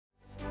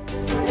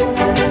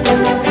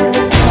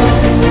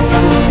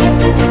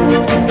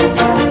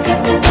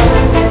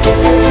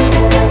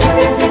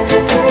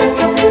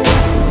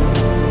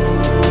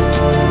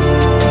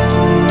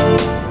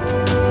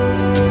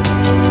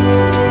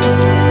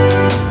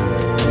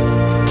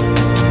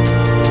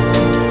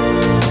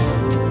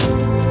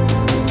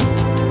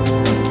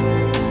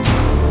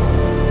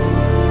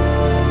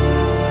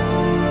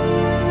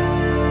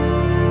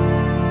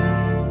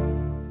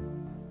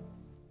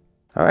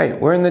All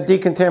right, we're in the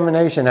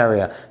decontamination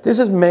area. This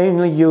is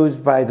mainly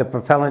used by the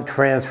propellant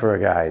transfer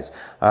guys.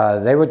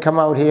 They would come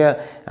out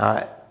here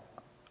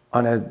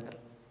on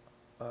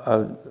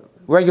a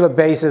regular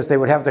basis. They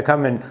would have to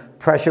come and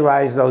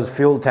pressurize those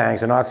fuel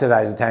tanks and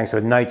oxidizer tanks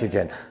with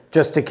nitrogen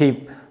just to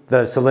keep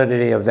the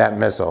solidity of that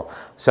missile.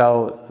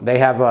 So they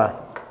have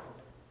a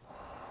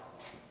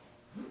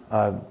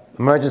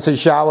emergency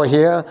shower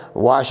here,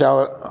 wash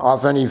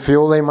off any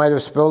fuel they might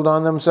have spilled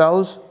on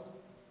themselves.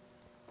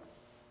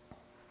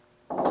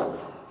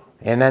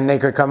 And then they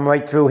could come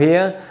right through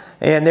here,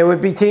 and there would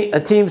be a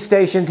team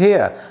stationed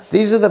here.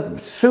 These are the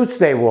suits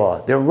they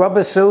wore. They're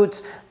rubber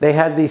suits. They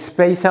had these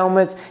space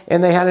helmets,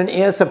 and they had an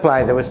air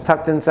supply that was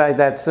tucked inside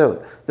that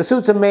suit. The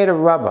suits are made of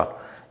rubber.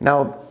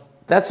 Now,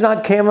 that's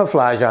not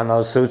camouflage on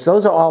those suits.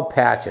 Those are all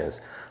patches.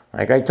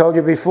 Like I told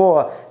you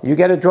before, you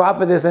get a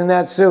drop of this in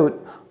that suit,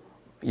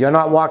 you're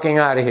not walking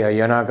out of here.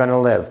 You're not going to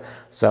live.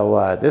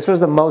 So this was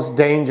the most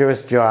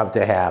dangerous job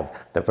to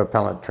have, the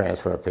propellant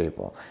transfer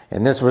people.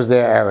 And this was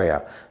their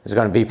area. There's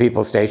going to be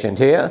people stationed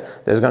here.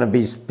 There's going to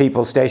be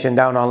people stationed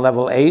down on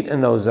level 8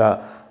 in those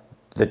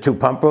the 2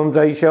 pump rooms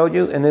I showed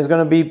you. And there's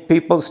going to be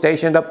people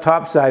stationed up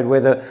topside where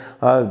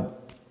the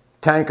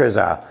tankers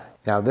are.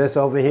 Now this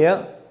over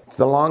here, it's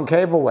the long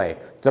cableway.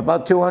 It's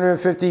about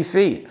 250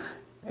 feet.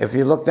 If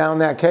you look down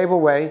that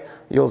cableway,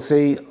 you'll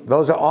see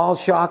those are all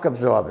shock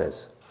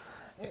absorbers.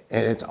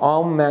 And it's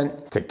all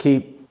meant to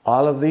keep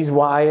all of these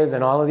wires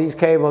and all of these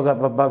cables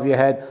up above your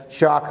head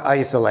shock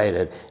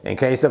isolated. In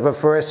case of a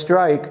first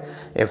strike,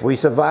 if we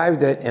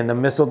survived it and the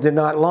missile did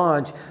not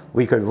launch,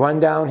 we could run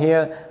down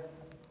here,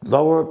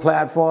 lower a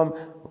platform,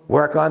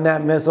 work on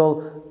that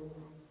missile,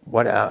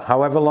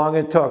 however long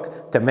it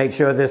took to make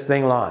sure this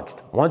thing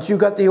launched. Once you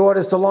got the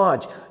orders to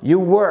launch, you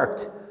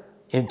worked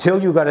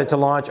until you got it to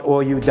launch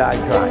or you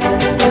died trying.